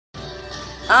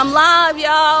I'm live,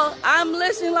 y'all. I'm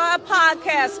listening live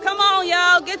podcast. Come on,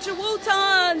 y'all. Get your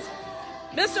Wootons.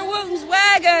 Mr. Wooten's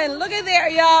wagon. Look at there,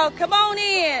 y'all. Come on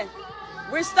in.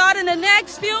 We're starting the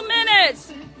next few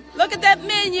minutes. Look at that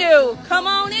menu. Come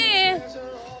on in.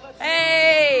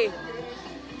 Hey.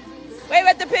 Wave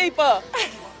at the people.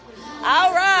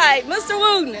 All right, Mr.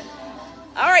 Wooten.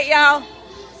 All right, y'all.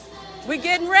 We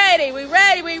getting ready. We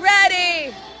ready. We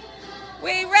ready.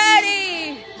 We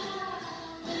ready.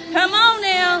 Come on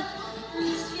now.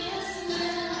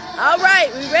 All right,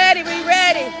 we ready. We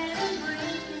ready.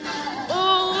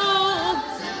 Ooh.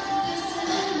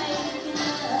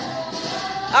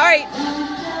 All right.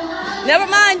 Never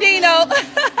mind, Dino. All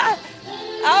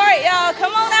right, y'all.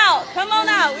 Come on out. Come on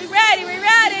out. We ready. We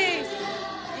ready.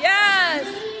 Yes.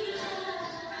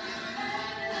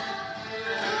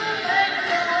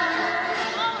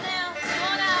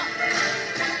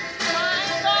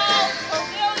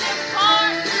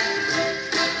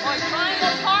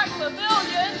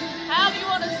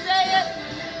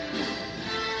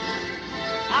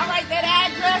 All right, that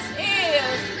address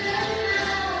is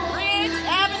Ridge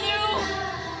Avenue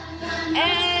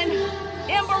and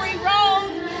Embry Road,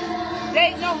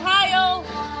 Dayton, Ohio,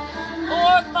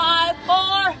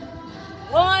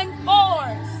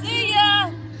 45414. See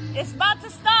ya. It's about to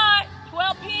start,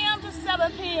 12 p.m. to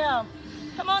 7 p.m.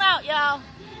 Come on out, y'all.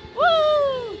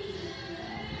 Woo!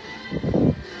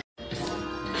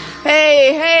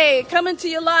 Hey, hey, coming to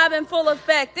you live in full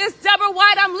effect. This Deborah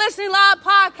White, I'm Listening Live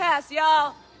podcast,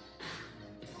 y'all.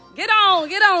 Get on,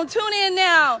 tune in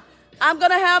now. I'm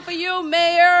going to have for you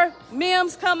Mayor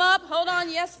Mims come up. Hold on,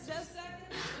 yes, just a second.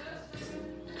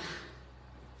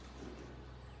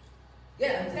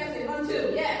 Yeah, testing, 1,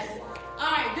 2, yes.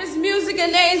 All right, this music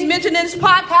and names mentioned in this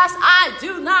podcast, I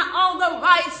do not own the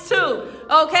rights to.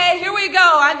 Okay, here we go.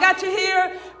 I got you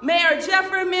here. Mayor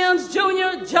Jeffrey Mims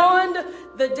Jr. joined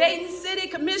the Dayton City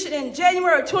Commission in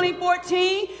January of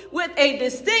 2014 with a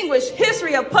distinguished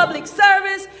history of public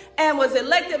service and was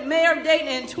elected mayor of Dayton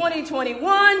in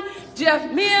 2021.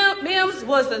 Jeff Mims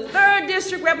was the 3rd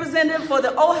district representative for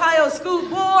the Ohio School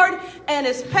Board and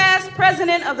is past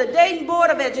president of the Dayton Board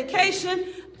of Education.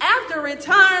 After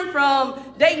retiring from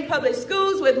Dayton Public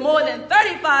Schools with more than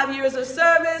 35 years of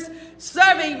service,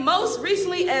 serving most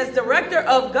recently as Director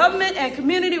of Government and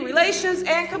Community Relations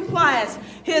and Compliance.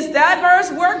 His diverse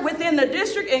work within the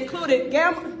district included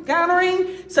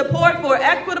garnering support for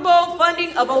equitable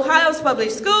funding of Ohio's public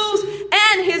schools,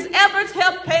 and his efforts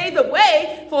helped pave the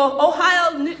way for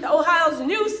Ohio's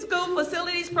new school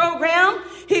facilities program.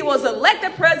 He was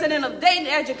elected president of Dayton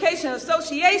Education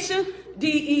Association,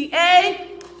 DEA,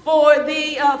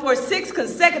 for 6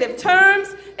 consecutive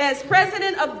terms. As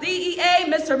president of DEA,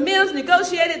 Mr. Mims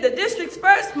negotiated the district's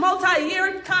first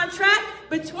multi-year contract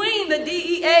between the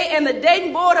DEA and the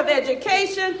Dayton Board of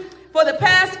Education. For the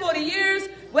past 40 years,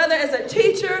 whether as a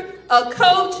teacher, a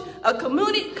coach, a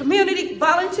community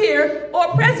volunteer, or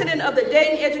president of the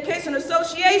Dayton Education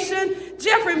Association,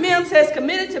 Jeffrey Mims has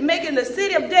committed to making the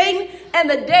city of Dayton and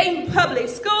the Dayton Public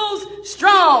Schools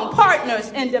strong partners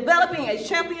in developing a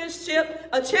champion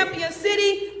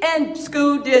city and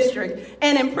school district,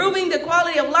 and improving the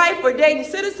quality of life for Dayton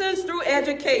citizens through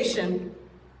education.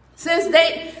 Since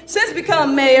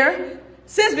becoming mayor,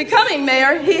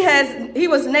 he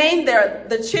was named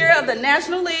the chair of the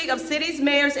National League of Cities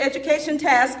Mayors Education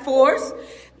Task Force.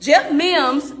 Jeff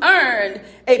Mims earned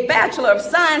a Bachelor of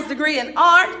Science degree in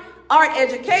art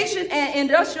education, and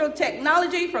industrial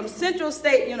technology from Central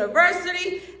State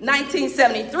University,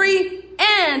 1973,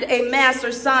 and a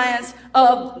Master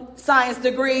of Science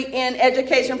degree in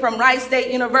education from Wright State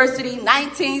University,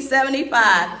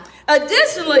 1975.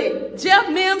 Additionally, Jeff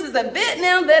Mims is a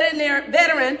Vietnam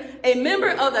veteran, a member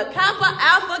of the Kappa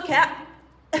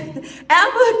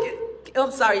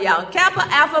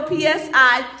Alpha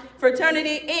PSI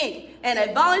Fraternity, Inc., and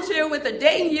a volunteer with the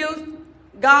Dayton Youth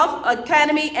Golf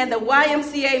Academy and the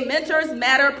YMCA Mentors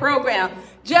Matter program.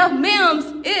 Jeff Mims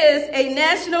is a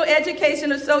National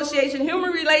Education Association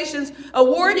Human Relations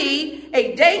awardee,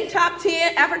 a Dayton Top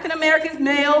 10 African American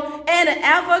male, and an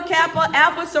Alpha Kappa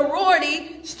Alpha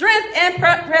Sorority Strength and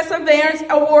Perseverance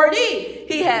awardee.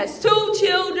 He has 2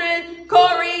 children,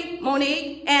 Corey,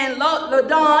 Monique, and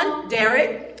LaDawn,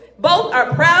 Derek. Both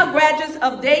are proud graduates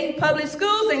of Dayton Public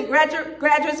Schools and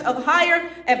graduates of higher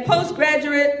and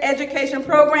postgraduate education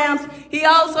programs. He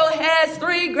also has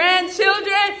 3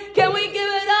 grandchildren. Can we give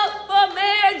it up for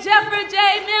Mayor Jeffrey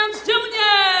J. Mims Jr.?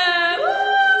 Woo!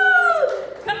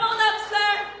 Come on up,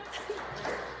 sir.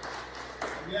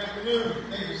 Good afternoon.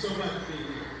 Thank you so much for being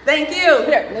here. Thank you.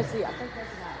 Here, let's see. I think that's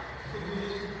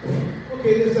enough.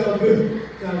 Okay, this sounds good.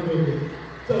 Sounds real good.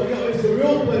 So, it's a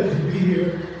real pleasure to be here.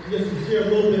 here just to share a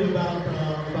little bit about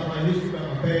my history, about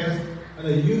my past. I know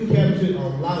you captured a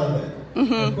lot of that.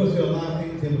 Mm-hmm. Of course, there are a lot of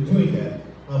things in between that.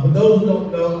 For those who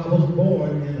don't know, I was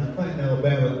born in Clinton,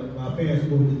 Alabama. My parents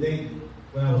moved to Dayton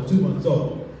when I was 2 months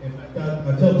old. And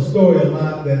I tell the story a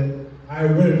lot that I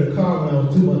rented a car when I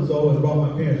was 2 months old and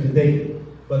brought my parents to Dayton.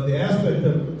 But the aspect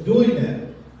of doing that,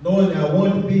 knowing that I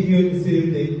wanted to be here in the city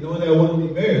of Dayton, knowing that I wanted to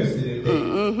be married in the city of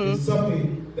Dayton, is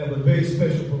something that was very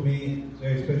special for me,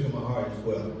 very special in my heart as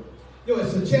well. You know,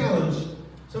 it's a challenge.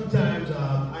 Sometimes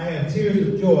I have tears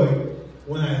of joy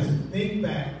when I think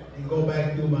back and go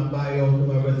back through my bio, through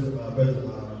my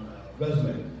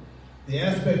resume. The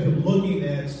aspect of looking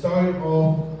at starting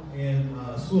off in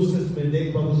school system in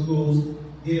Dayton Public Schools,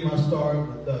 getting my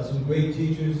start with some great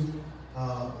teachers,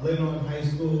 later on in high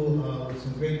school with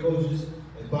some great coaches,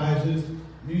 advisors,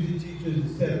 music teachers,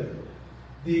 etc.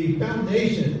 The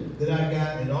foundation that I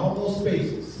got in all those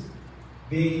spaces,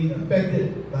 being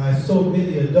affected by so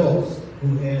many adults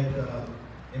who had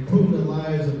improved the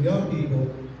lives of young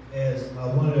people as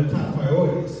one of their top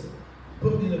priorities,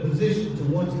 put me in a position to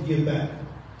want to give back.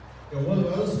 You know, one of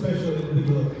the other special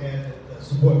individuals I had that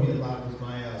supported me a lot was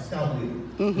my scout leader,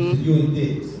 Mr. Ewing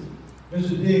Diggs.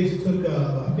 Mr. Diggs took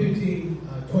about 15,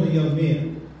 20 young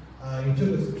men. He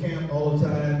took us to camp all the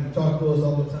time. He talked to us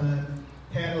all the time.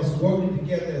 Had us working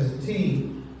together as a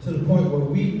team to the point where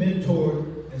we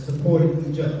mentored and supported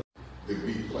each other. That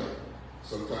we play.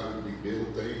 Sometimes we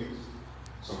build things.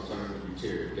 Sometimes we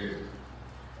tear it down.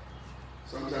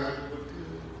 Sometimes we're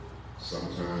good.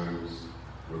 Sometimes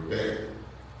we're bad.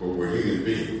 But we're human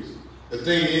beings. The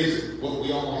thing is, what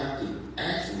we all have to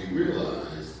actually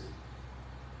realize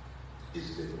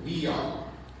is that we are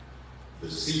the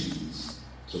seeds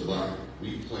to life.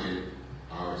 We plant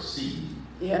our seed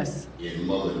in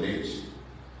Mother Nature.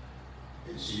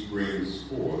 And she brings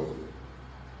forth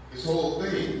this whole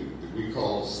thing that we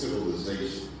call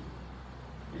civilization.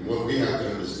 And what we have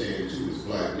to understand too as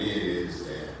black men is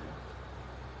that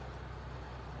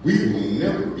we will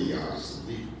never be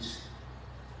obsolete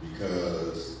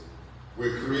because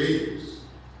we're creators.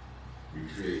 We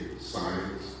create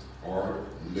science, art,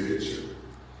 literature.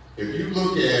 If you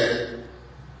look at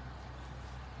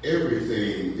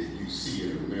everything that you see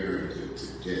in America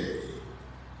today,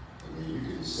 I mean, you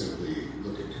can simply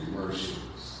look at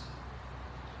commercials.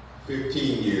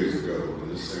 15 years ago,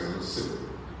 and this sounds silly,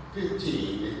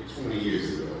 15, 20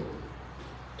 years ago,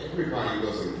 everybody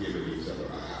wasn't giving each other a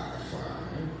high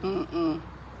five.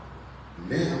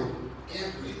 Now,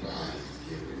 everybody's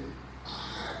giving a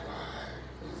high five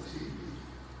on TV,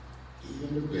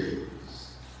 even the babies.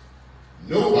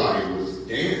 Nobody was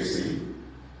dancing,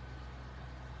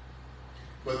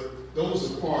 but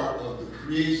those are part of the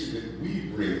creation that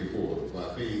we bring forth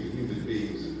by being the human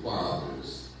beings and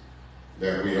fathers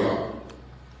that we are.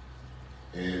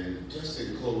 And just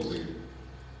in closing,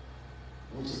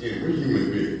 once again, we're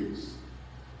human beings.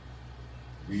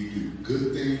 We do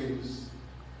good things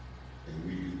and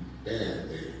we do bad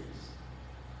things.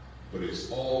 But it's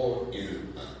all in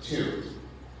an attempt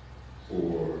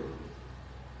for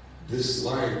this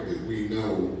life that we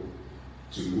know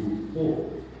to move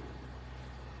forward,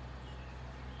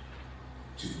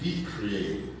 to be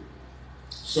creative.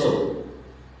 So,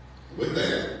 with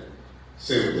that,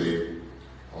 simply,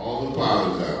 all the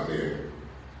fathers out there,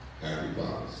 happy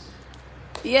Father's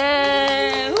Day.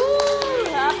 Yay! Woo!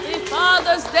 Happy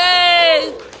Father's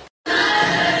Day!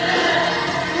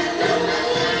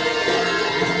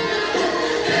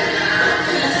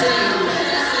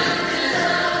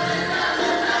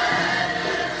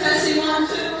 Tessie, 1,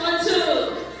 2, 1, 2.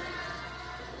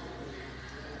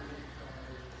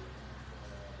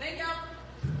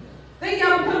 Thank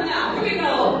y'all for coming out. Here we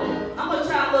go. I'm gonna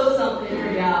try a little something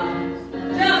for y'all.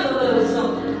 Just a little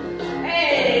something.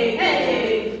 Hey,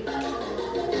 hey.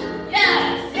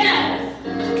 Yes.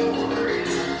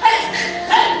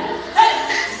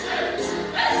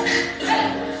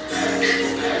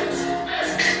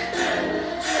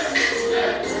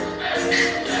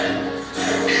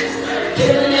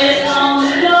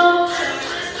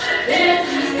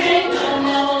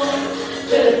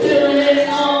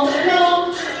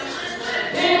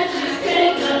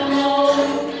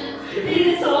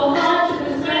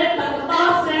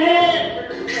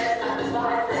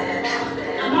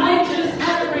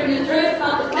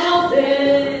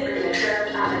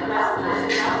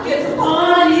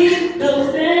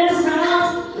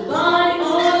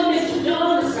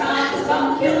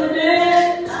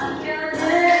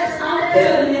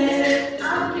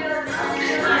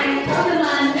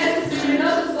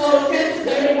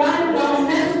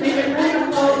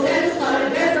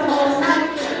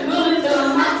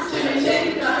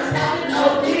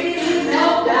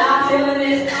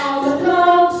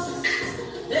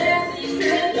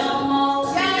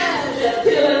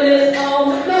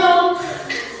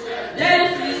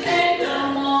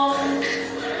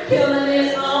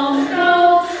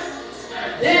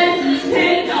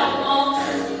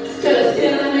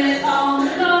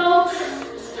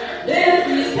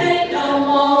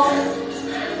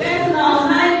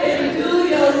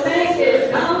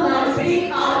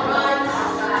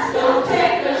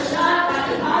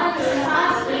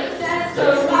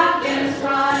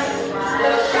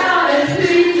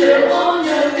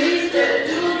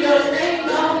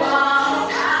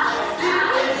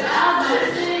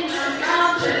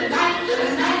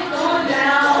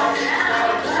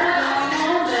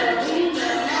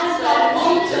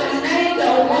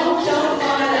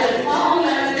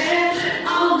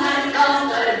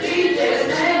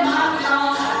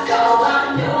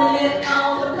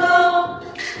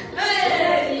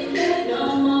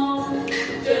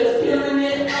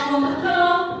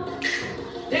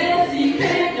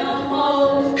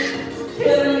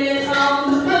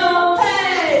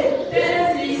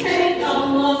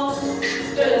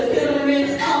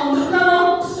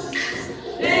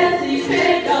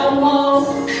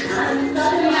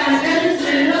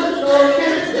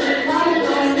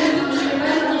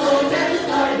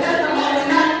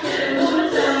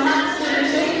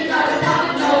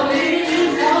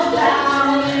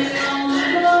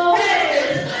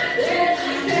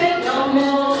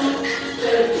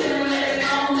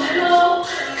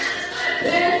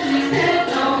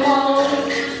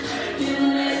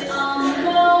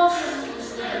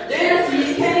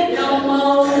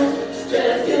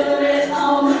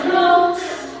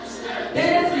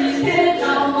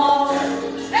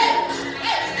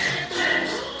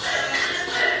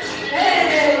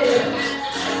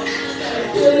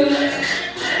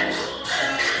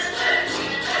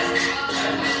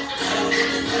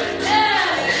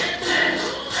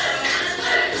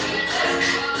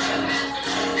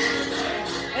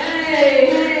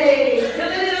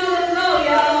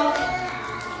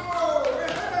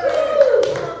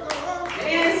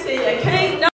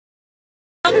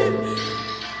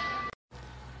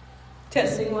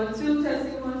 Testing 1, 2,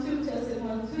 testing 1, 2, testing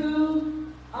 1,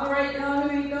 2. All right, y'all,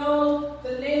 here we go.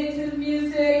 The native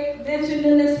music mentioned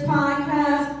in this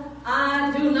podcast,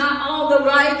 I do not own the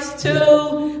rights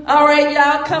to. All right,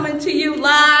 y'all, coming to you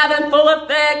live in full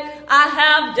effect. I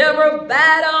have Deborah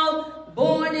Battle,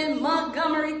 born in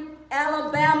Montgomery,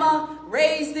 Alabama,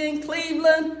 raised in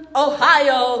Cleveland,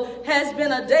 Ohio, has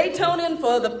been a Daytonian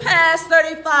for the past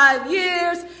 35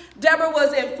 years. Deborah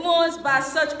was influenced by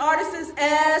such artists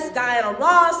as Diana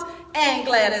Ross and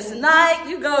Gladys Knight.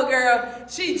 You go, girl.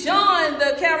 She joined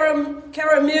the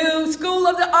Caramu School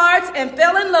of the Arts and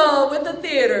fell in love with the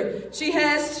theater. She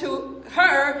has to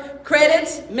her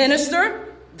credits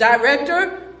minister,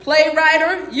 director,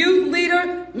 playwright, youth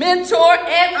leader, mentor,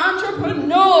 and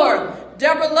entrepreneur.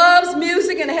 Deborah loves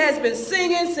music and has been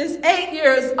singing since 8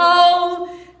 years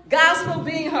old, gospel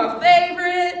being her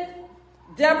favorite.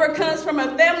 Deborah comes from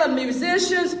a family of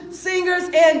musicians, singers,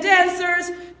 and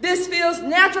dancers. This feels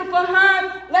natural for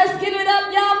her. Let's give it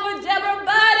up, y'all, for Deborah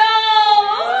Battle.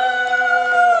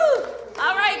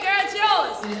 All right, girl, it's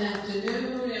yours. Good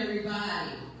afternoon,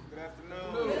 everybody. Good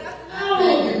afternoon. Good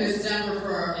Thank you, Ms. Deborah,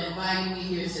 for inviting me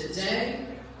here today.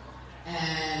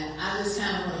 And I just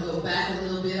kind of want to go back a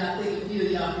little bit. I think a few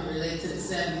of y'all can relate to the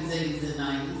 70s, 80s, and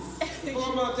 90s.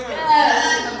 Come on, time.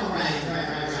 Come on, right.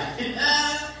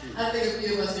 I think a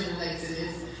few of us can relate to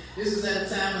this. This was at a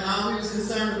time when all we was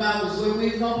concerned about was where we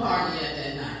was going to party at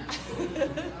that night.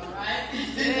 All right?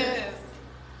 Yes.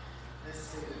 Let's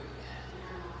see what we got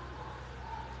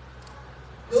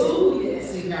here. Oh, yeah.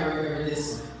 See if I remember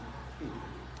this one.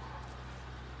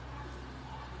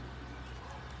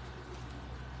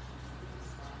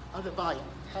 Oh, the volume.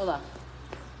 Hold on.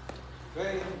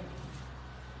 Bam.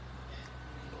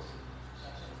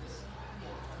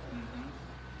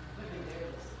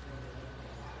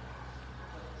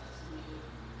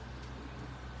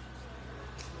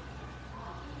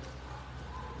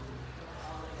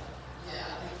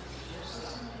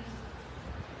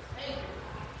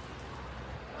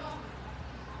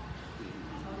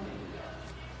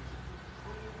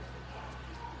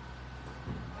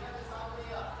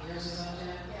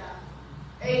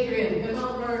 Adrian, come on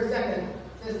for a second.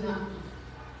 Says not.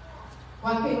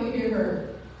 Why can't we hear her?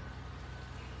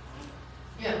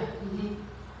 Yeah. Mm-hmm.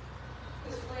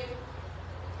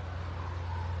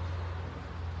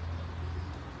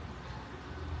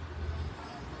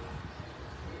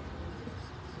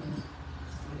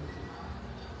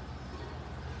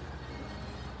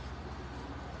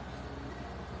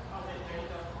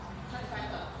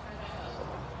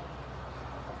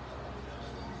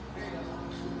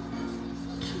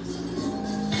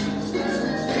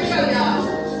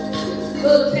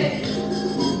 Little tech.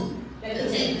 That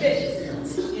doesn't fit.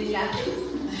 You got this.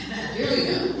 Here we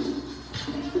go.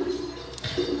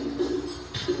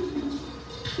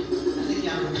 I think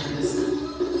y'all remember this.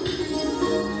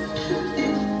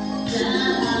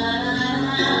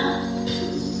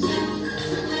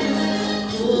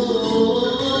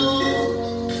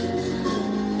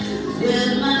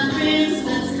 Well, my friends,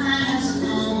 that's has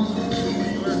gone.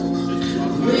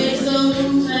 Raise the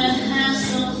roof and have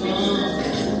some fun.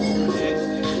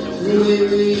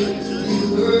 Really, the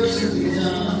work to be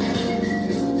done.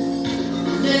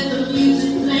 Let the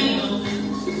music play on.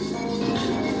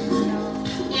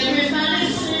 Everybody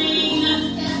sing,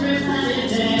 everybody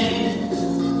dance.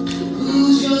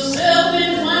 Lose yourself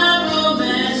in wild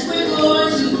romance. We're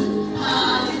going to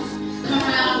party,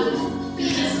 carouse,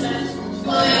 fiesta,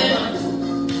 forever.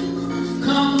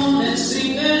 Come on and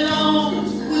sing along.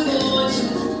 We're going to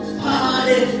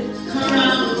party,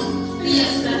 carouse,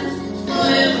 fiesta,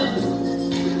 forever.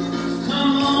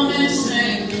 Come on and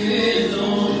sing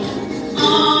along.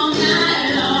 All night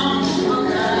long. All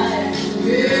night.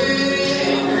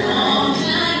 Yeah. All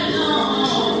night long.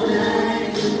 All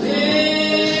night. Yeah.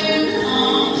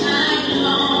 All night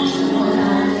long. All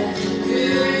night.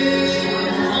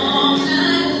 Yeah. All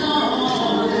night long.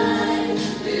 All night.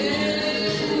 Yeah.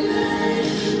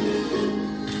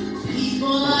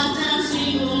 People are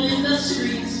dancing all in the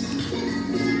streets.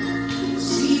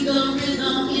 See the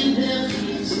rhythm in their feet.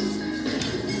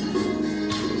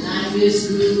 Life is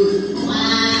good,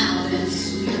 wild and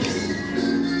sweet.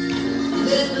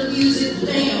 Let the music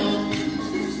play on.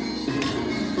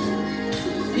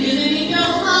 Feel it in your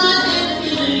heart and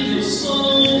feel it in your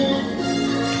soul.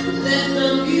 Let the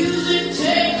music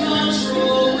take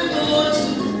control. We're going to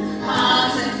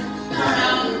party,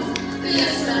 carouse,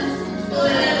 fiesta,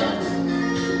 forever.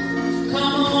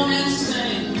 Come on and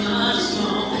sing my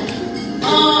song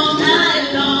all night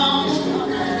long.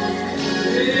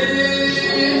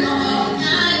 Yeah, all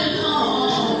night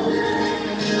long.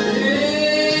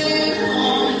 Yeah,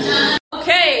 all night.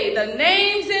 Okay, the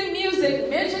names in music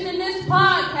mentioned in this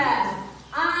podcast,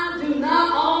 I do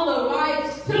not own the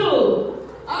rights to.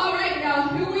 All right, now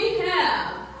here we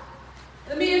have.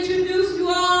 Let me introduce you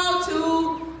all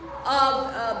to,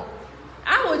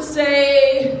 I would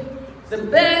say, the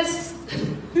best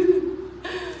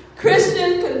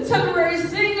Christian contemporary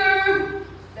singer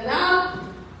that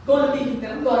I'm going to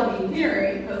be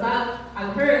hearing, because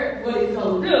I've heard what he's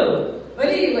going to do. But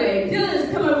anyway,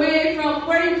 Dylan's coming away from,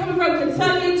 where are you coming from?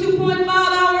 Kentucky, 2.5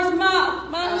 hours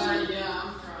miles? Yeah,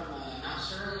 I'm from Mount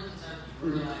Sterling, Kentucky.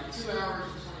 We're like 2 hours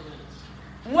and 20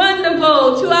 minutes.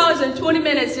 Wonderful. 2 hours and 20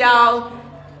 minutes, y'all.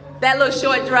 That little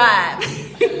short drive.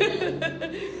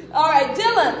 All right,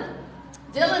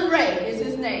 Dylan Ray is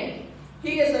his name.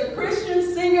 He is a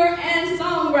Christian singer and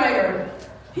songwriter.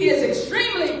 He is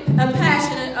extremely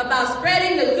passionate about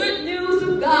spreading the good news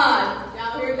of God.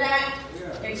 Y'all hear that?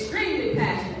 Yeah. Extremely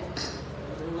passionate.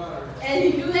 And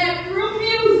he do that through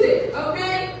music,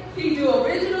 okay? He do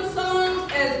original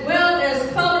songs as well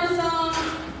as cover songs.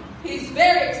 He's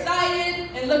very excited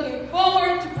and looking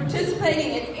forward to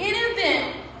participating in any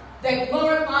event that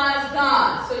glorifies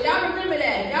God. So y'all remember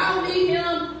that. Y'all meet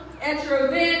him at your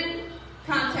event.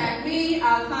 Contact me,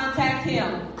 I'll contact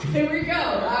him. Here we go,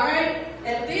 all right?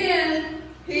 And then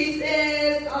he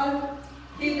says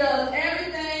he does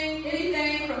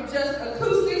anything from just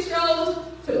acoustic shows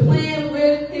to playing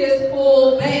with his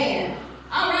full band.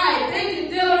 All right, thank you,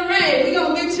 Dylan Ray. We're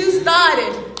going to get you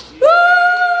started. Woo!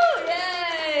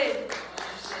 Yay!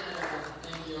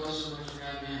 Thank you all so much for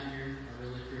having me out here. I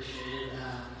really appreciate it.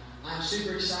 I'm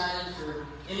super excited for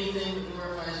anything that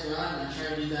glorifies God, and I try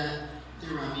to do that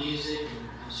through my music, and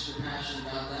I'm super passionate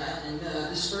about that. And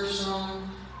this first song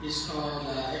is called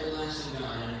Everlasting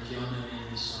God, and if y'all know any of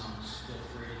these songs, feel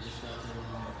free to just belt them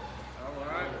along. All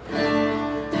right.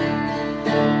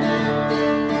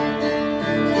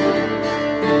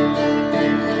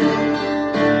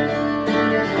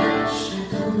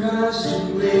 Strength will rise to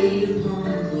wait upon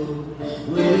the Lord,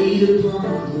 wait upon the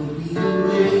Lord, we will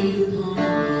wait upon the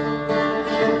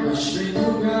Lord. Our strength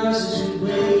will rise as we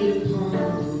wait upon the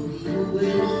Lord, we will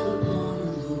wait upon the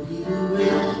Lord, we will wait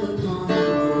upon the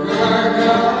Lord. Our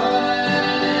God,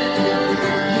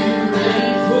 you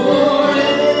reign forever.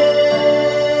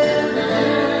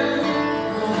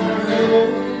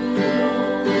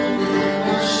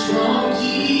 Our strong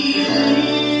deliverer.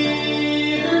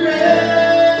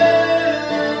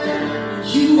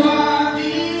 You are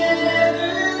the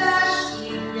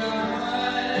everlasting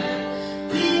God,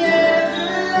 the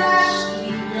everlasting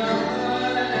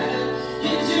God.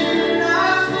 You do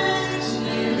not faint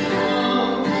and you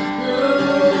won't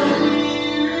grow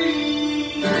weary.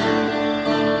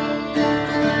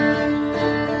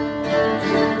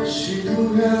 Strength will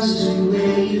rise as we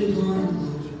wait upon the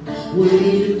Lord,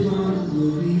 wait upon the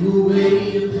Lord, we will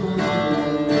wait upon the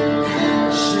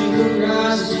Lord. Strength will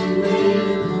rise as we wait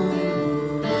upon the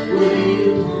Lord, wait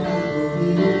upon the Lord, we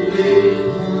will wait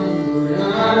upon the Lord.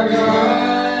 Our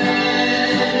God,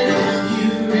 you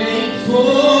reign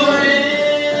forever.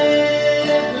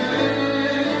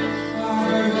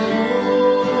 Our hope,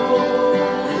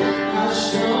 our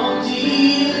strong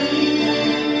deliverer.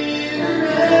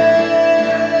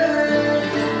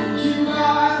 You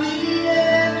are the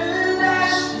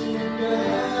everlasting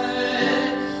God,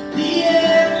 the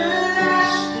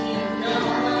everlasting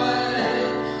God.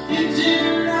 You do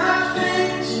not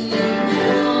faint and you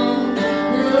won't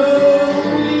grow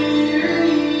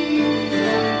weary.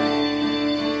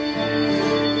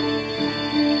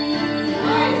 All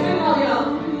right, sing all y'all.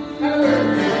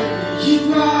 You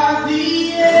are the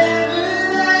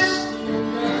everlasting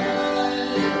God,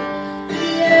 the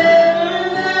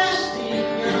everlasting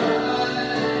God.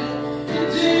 You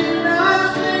do not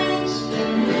faint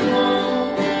and you won't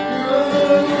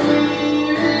grow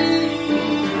weary.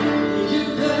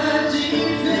 You're the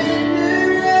defender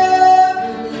of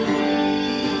the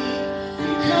weak.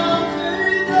 You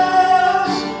comfort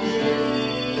those in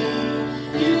need.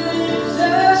 You lift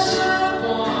us up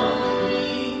on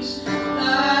wings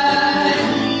like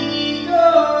eagles.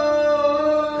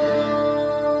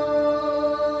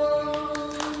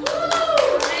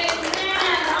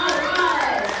 Amen. All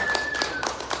right.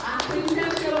 I couldn't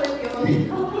have go with you.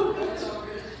 That's all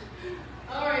good.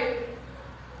 All right.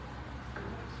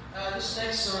 This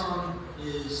next song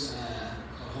is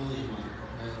called Holy Water,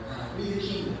 We the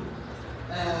Kingdom.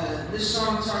 This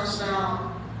song talks about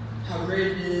how great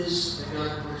it is that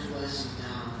God pours blessings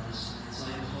down on us. It's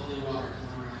like holy water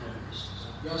flowing right over us. So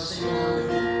y'all sing along with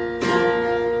me.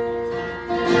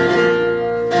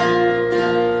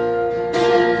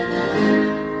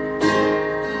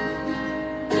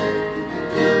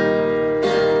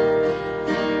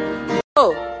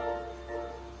 Oh,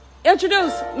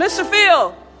 introduce Mr.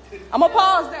 Phil. I'm going to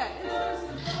pause that.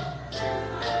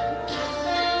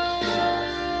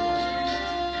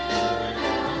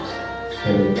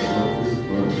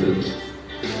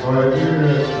 All right, here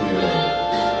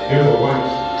at the White,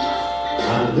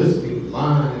 I'm listening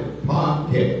live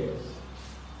podcast.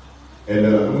 And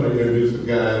I'm going to introduce a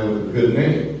guy with a good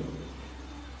name.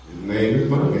 His name is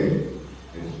my name.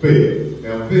 It's Phil.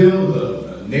 Now, Phil's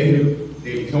a native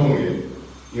Daytonian.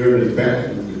 He earned his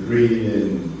bachelor's degree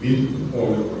in music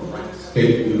performance from Wright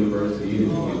State University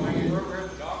in Indiana.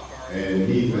 And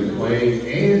he's been playing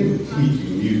and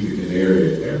teaching music in the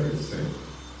area ever since.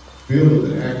 Phil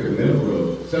is an active member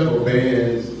of several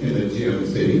bands in the Gem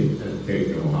City, that's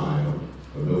Dayton, Ohio,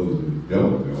 for those who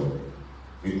don't know,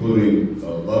 including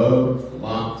Love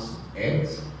Locks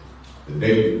X, the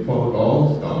Dayton Funk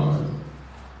All-Stars,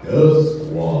 The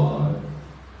Squad,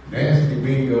 Nasty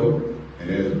Bingo, and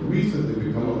has recently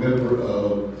become a member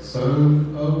of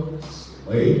Son of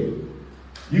Slave.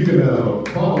 You can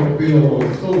follow Phil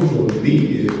on social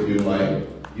media if you like.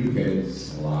 You can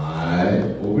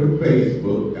slide over to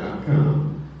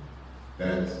Facebook.com.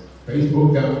 That's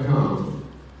Facebook.com,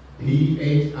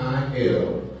 PHILDHUTCH.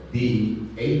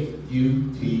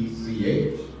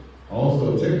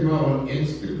 Also, check him out on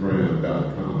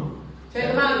Instagram.com.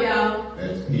 Check them out, y'all.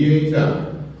 That's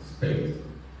PHI space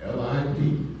LIP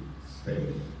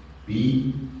space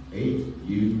BHUTCH.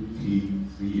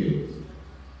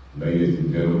 Ladies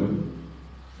and gentlemen,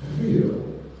 Phil.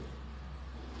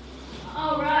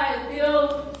 All right,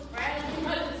 Phil. Brandon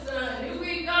Hutchinson. Here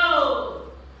we go.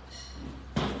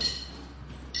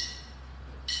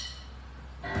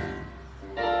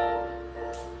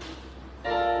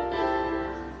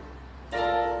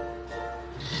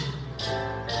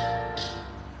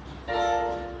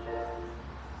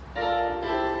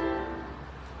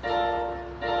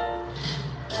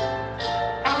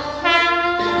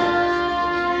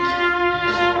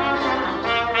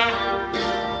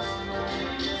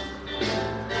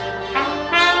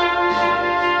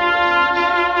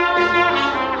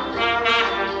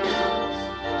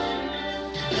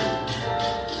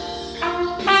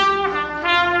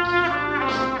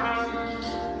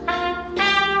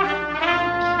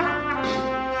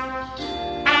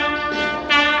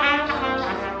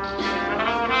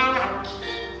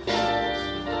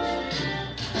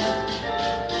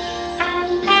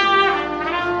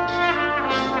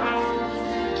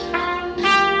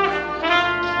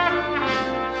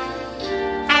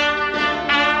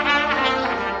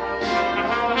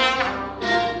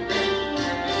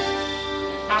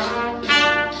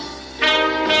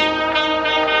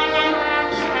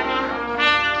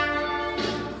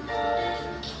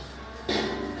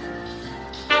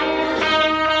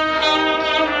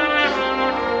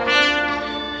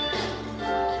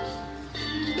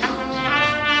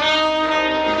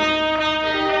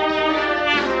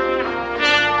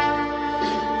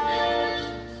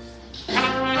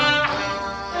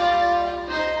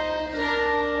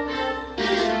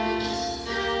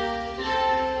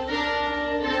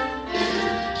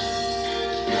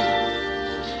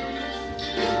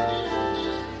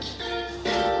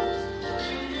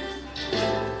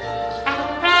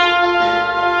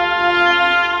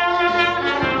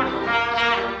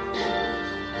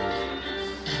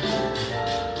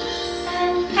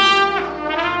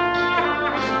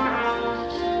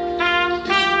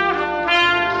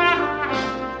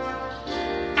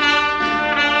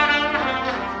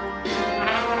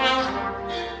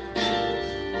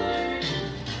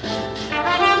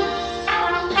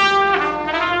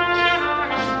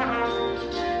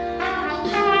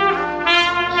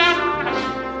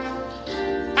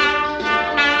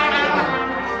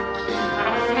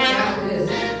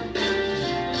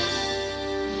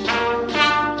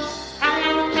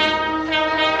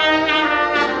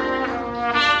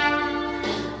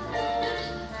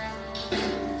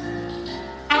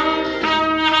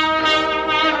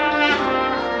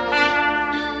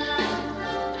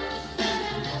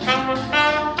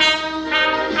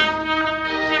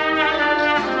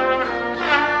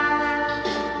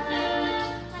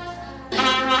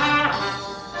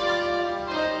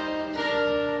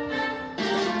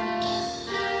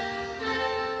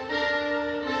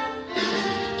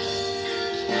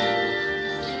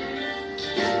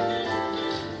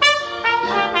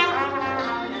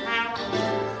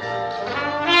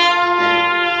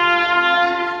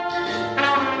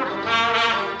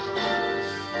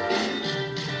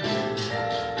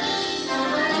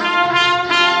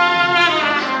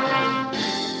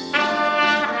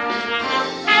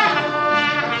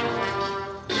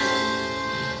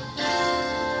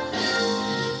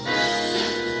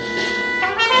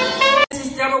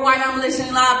 right, I'm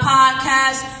Listening Live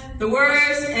Podcast. The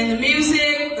words and the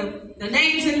music, the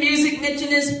names and music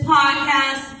mentioned in this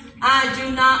podcast, I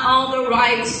do not own the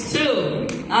rights to.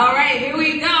 All right, here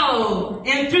we go.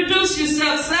 Introduce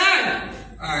yourself, sir.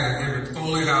 Hi, David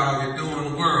Foley. How are you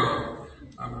doing, world?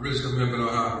 I'm original member of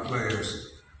Ohio Players,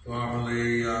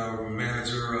 formerly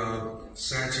manager of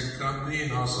Satchin Company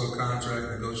and also a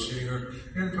contract negotiator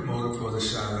and promoter for the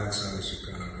Chi outside of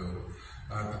Chicago.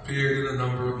 I've appeared in a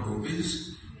number of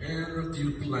movies and a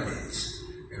few plays.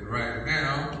 And right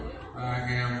now, I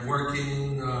am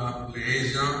working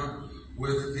liaison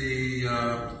with the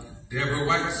Deborah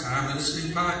White's I'm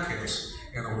Listening podcast.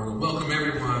 And I want to welcome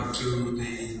everyone to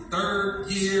the third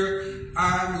year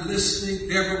I'm Listening,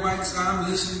 Deborah White's I'm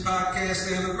Listening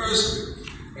podcast anniversary.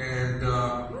 And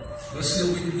let's see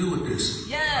what we can do with this.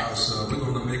 Yeah. So we're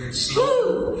going to make it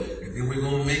slow, and then we're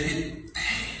going to make it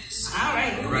fast. All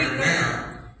right. Right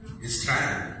now, it's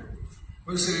time.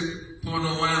 What's it? Pour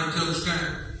no wine until it's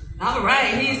time. All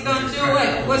right, he's going to do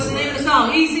it. What's the name of the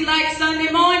song? Easy Like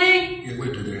Sunday Morning? Yeah,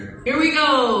 we'll do that. Here we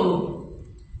go.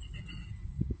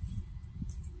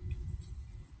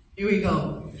 Here we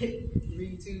go.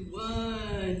 3, 2,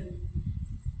 1.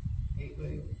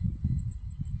 Wait.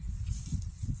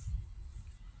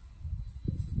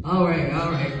 All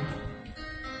right.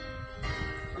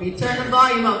 Let me turn the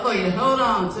volume up for you. Hold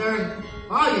on, sir.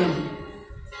 Volume.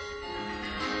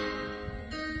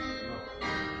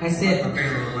 That's it. Okay, a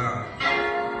little louder.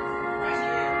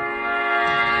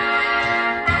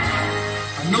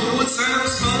 I know it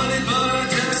sounds funny, but I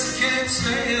just can't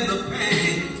stand the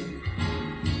pain.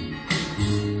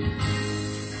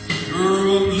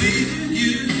 Girl, I'm leaving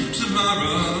you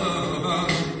tomorrow.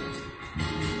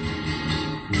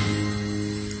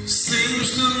 Seems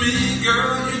to me,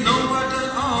 girl, you know I've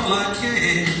done all I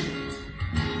can.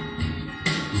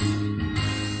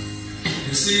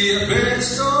 You see a bad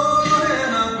story in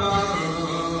a bottle.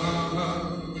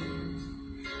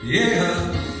 Yeah.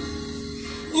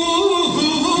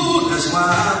 Ooh, that's why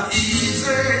I'm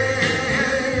easy.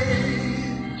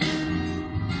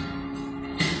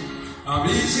 I'm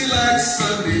easy like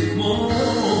Sunday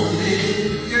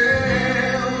morning. Yeah.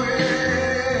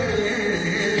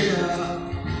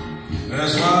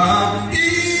 That's why I'm easy.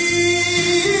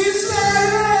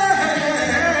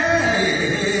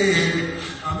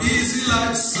 I'm easy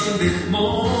like Sunday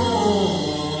morning.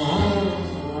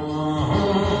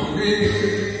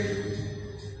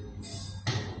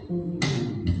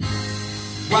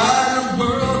 Why in the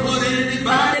world would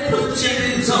anybody put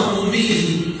chains on me?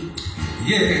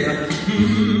 Yeah.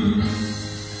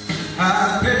 I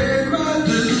paid my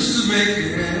dues to make it.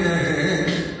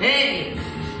 Hey.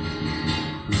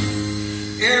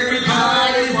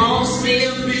 Everybody wants me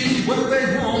to be what they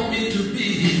want me to be.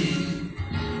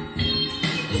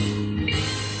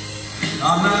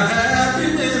 I'm not happy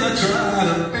when I try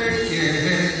to fake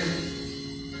it.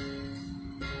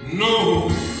 No.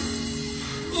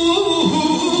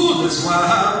 Ooh, that's why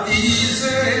I'm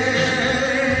easy.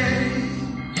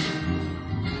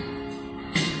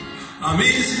 I'm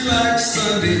easy like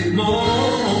Sunday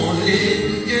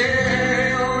morning.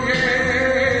 Yeah, oh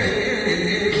yeah.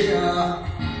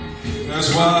 That's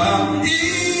why I'm easy.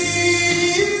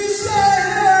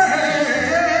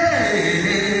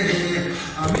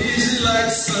 I'm easy like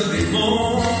Sunday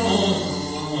morning.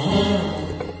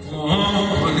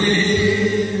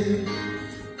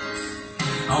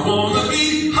 I wanna be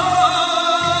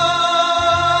high,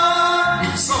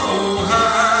 so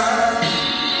high.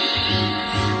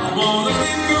 I wanna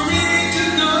be free to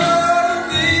know the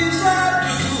things I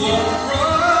do are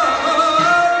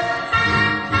right.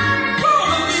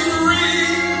 Wanna be free,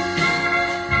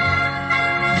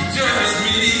 just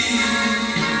me.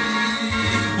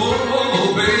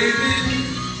 Oh, baby.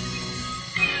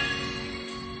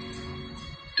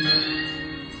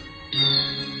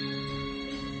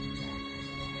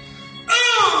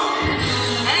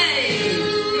 Hey,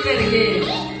 do that again.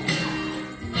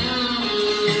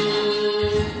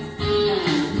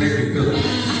 Make me feel it.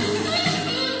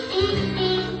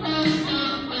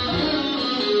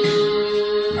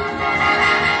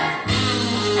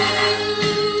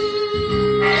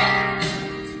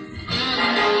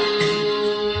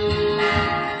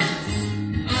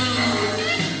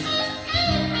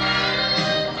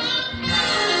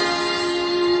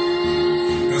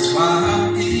 That's why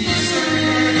I'm easy.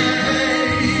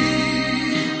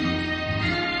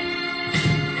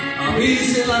 I'm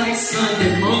easy like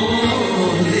Sunday morning.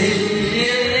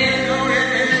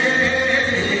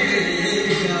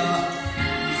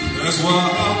 That's why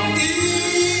I'm easy.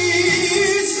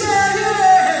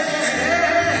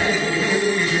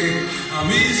 I'm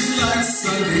easy like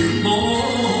Sunday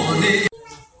morning.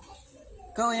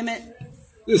 Go, Emmett.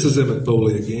 This is Emmett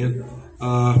Foley again.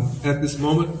 At this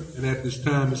moment and at this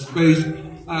time and space,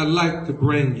 I'd like to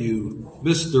bring you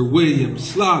Mr. William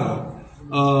Slaughter.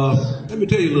 Let me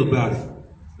tell you a little about him.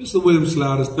 Mr. William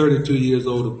Slaughter is 32 years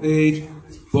old of age,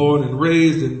 born and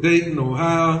raised in Dayton,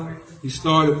 Ohio. He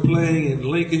started playing in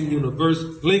Lincoln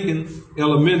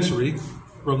Elementary.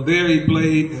 From there, he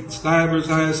played at Stivers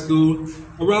High School.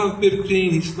 Around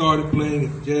 15, he started playing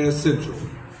at Jazz Central,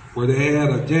 where they had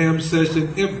a jam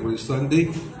session every Sunday.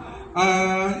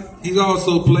 He's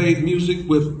also played music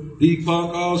with the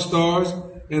Funk All-Stars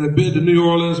and had been to New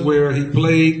Orleans, where he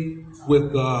played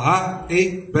with the Hot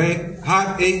 8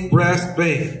 Brass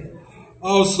Band.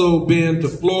 Also been to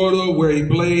Florida, where he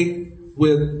played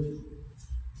with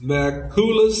the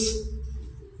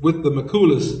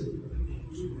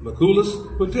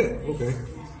McCoolus Quintet, okay.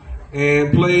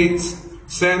 And played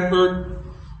Sanford,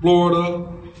 Florida,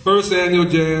 first annual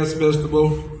jazz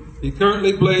festival. He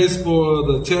currently plays for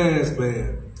the Jazz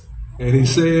Band. And he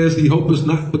says he hopes it's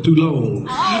not for too long.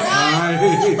 All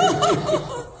right.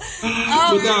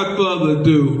 Without further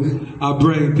ado, I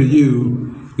bring to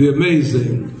you the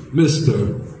amazing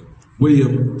Mr.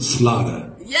 William Slaughter.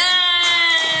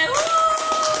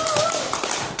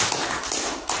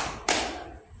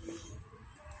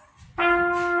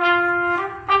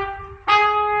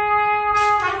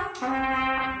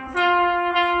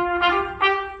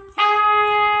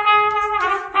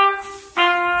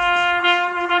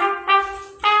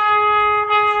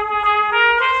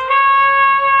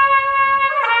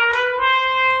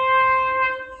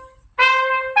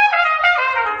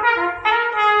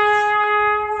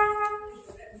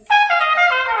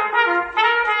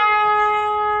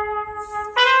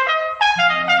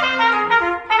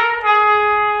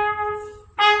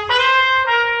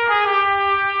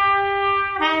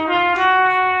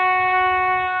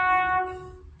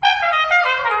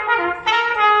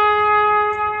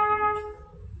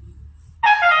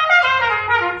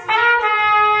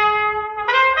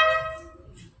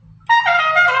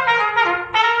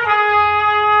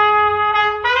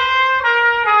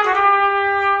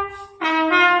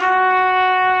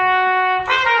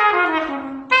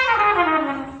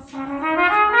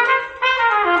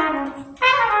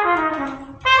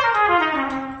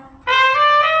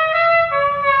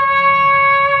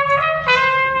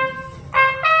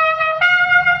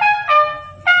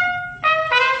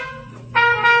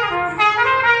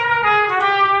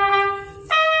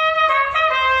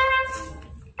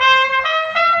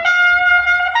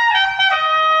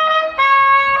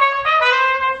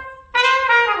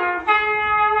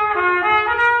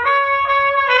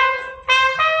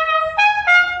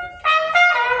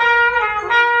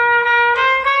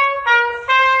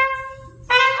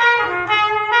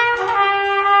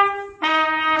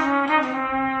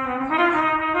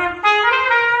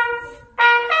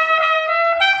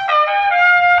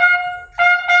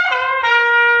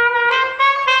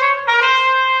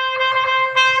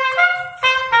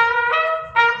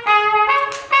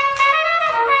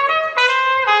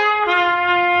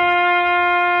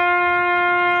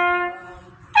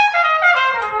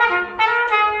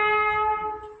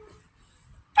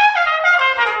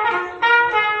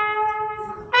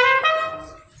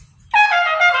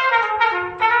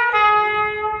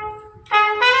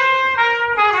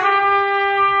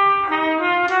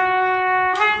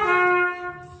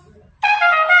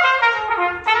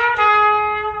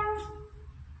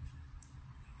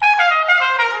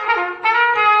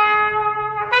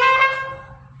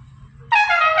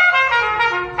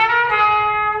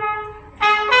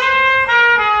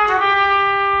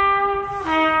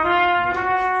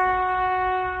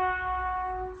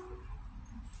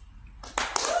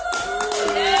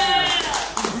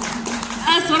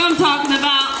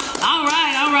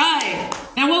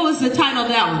 the title of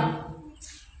that one?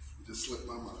 Just slipped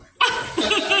my mind.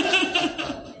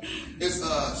 It's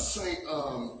St.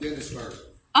 Dennisburg.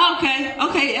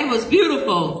 Okay, it was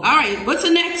beautiful. All right, what's the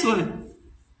next one?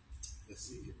 Let's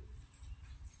see it.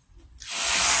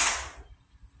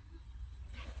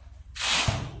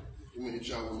 Let me hit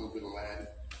y'all with a little bit of Latin.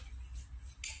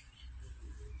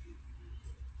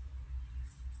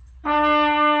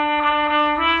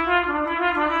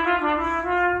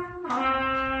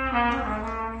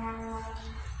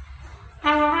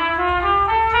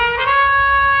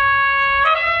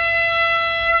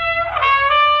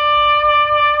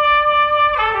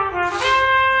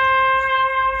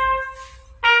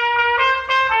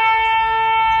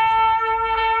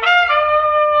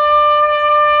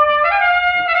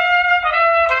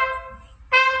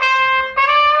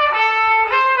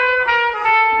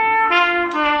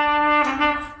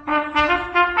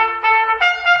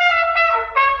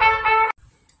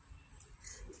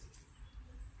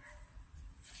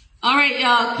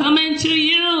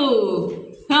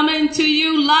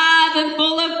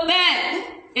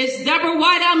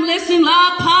 Amazing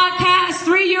Live Podcast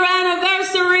 3-year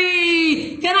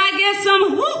anniversary. Can I get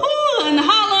some woo-hoo and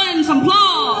holler and some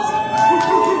applause?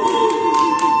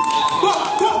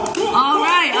 All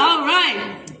right.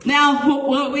 Now,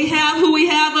 who we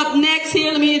have up next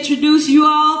here, let me introduce you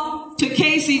all to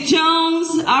Casey Jones.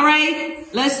 All right,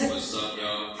 What's up,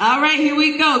 y'all? All right, here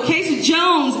we go. Casey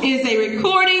Jones is a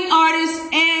recording artist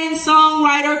and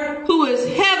songwriter who is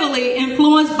heavily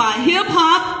influenced by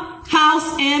hip-hop,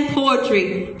 house, and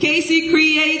poetry. Casey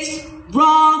creates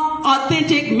raw,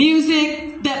 authentic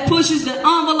music that pushes the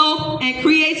envelope and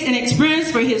creates an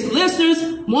experience for his listeners.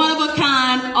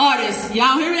 One-of-a-kind artist.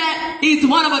 Y'all hear that? He's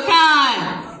one of a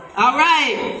kind. All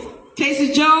right.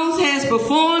 Casey Jones has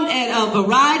performed at a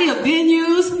variety of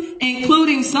venues,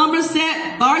 including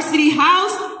Somerset, Varsity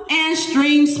House, and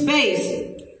Stream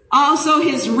Space. Also,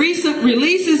 his recent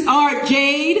releases are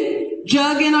Jade,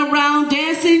 Jugging Around,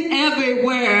 Dancing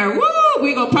Everywhere. Woo!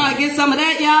 We're going to probably get some of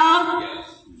that, y'all.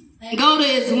 And go to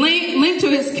his link to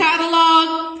his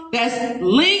catalog. That's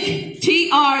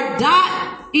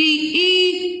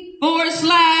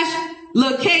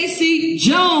linktr.ee/LaCasey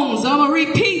Jones. I'm going to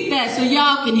repeat that so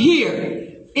y'all can hear.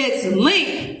 It's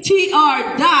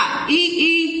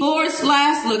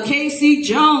linktr.ee/LaCasey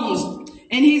Jones.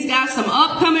 And he's got some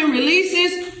upcoming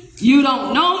releases. You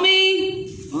Don't Know Me.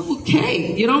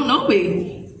 Okay, You Don't Know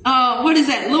Me. What is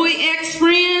that? Louis X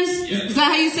Friends? Yes. Is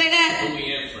that how you say that?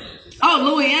 Louis and Friends. Oh,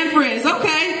 Louis and Friends.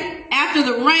 Okay. After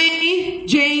the Rain,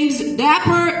 James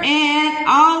Dapper, and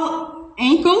All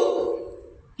Ankle.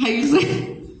 How you say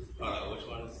it? Which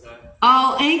one is that?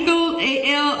 All Ankle,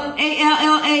 ALLANKYLE.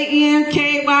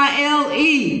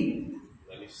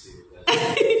 Let me see what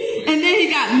that is. And then he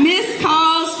got Missed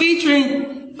Calls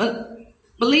featuring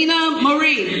Melina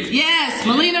Marie. Yes,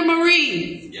 Melina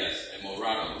Marie. Yes, and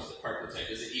Morado is the Purple Tech.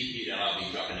 It's an EP that I'll be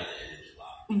dropping at the end of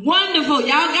July. Wonderful.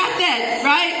 Y'all got that,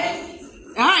 right?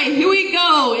 All right, here we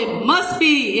go. It must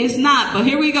be. It's not, but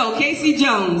here we go. Casey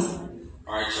Jones.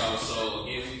 All right, y'all. So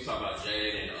again, we talk about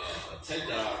Jade and a tape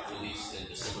that I released in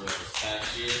December of this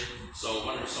past year. So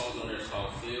one of the songs on there is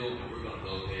called Feel, and we're gonna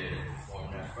go ahead and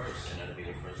perform that first, and that'll be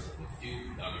the first of a few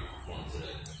that I'll be performing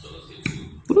today. So let's get to it.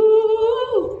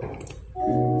 Woo!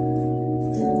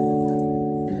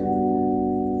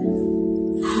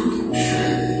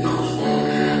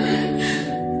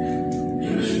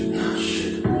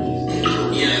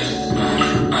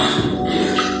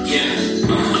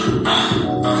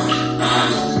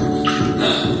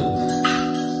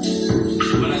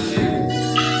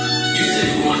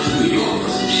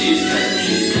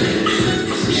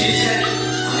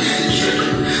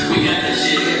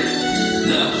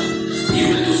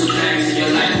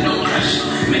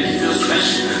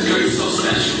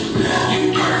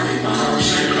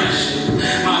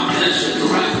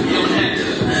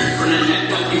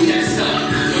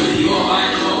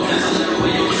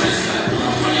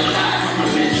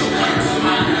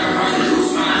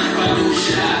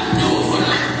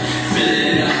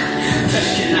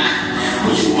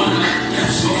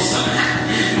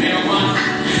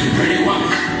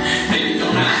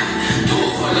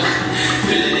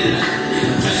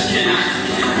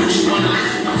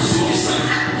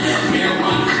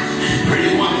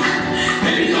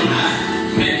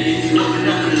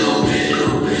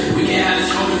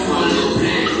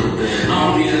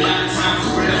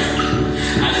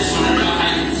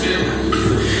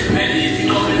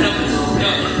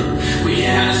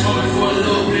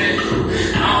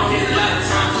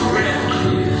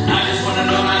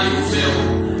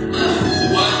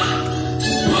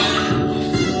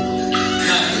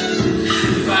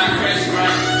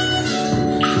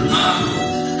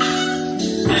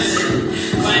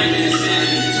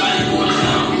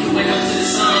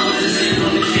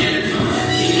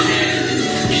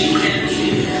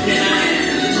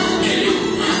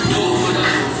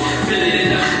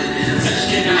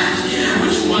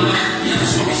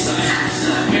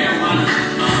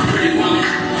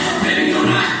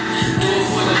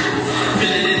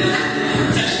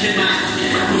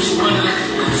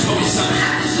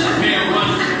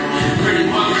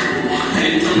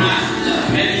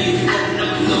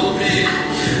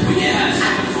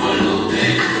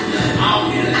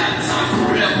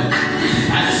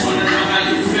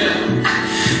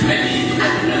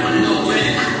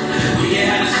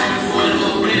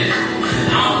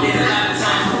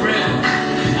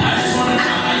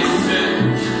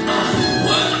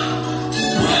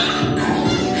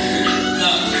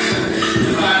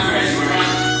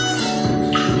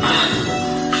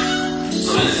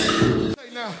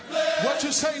 What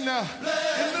you say now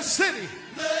in the city?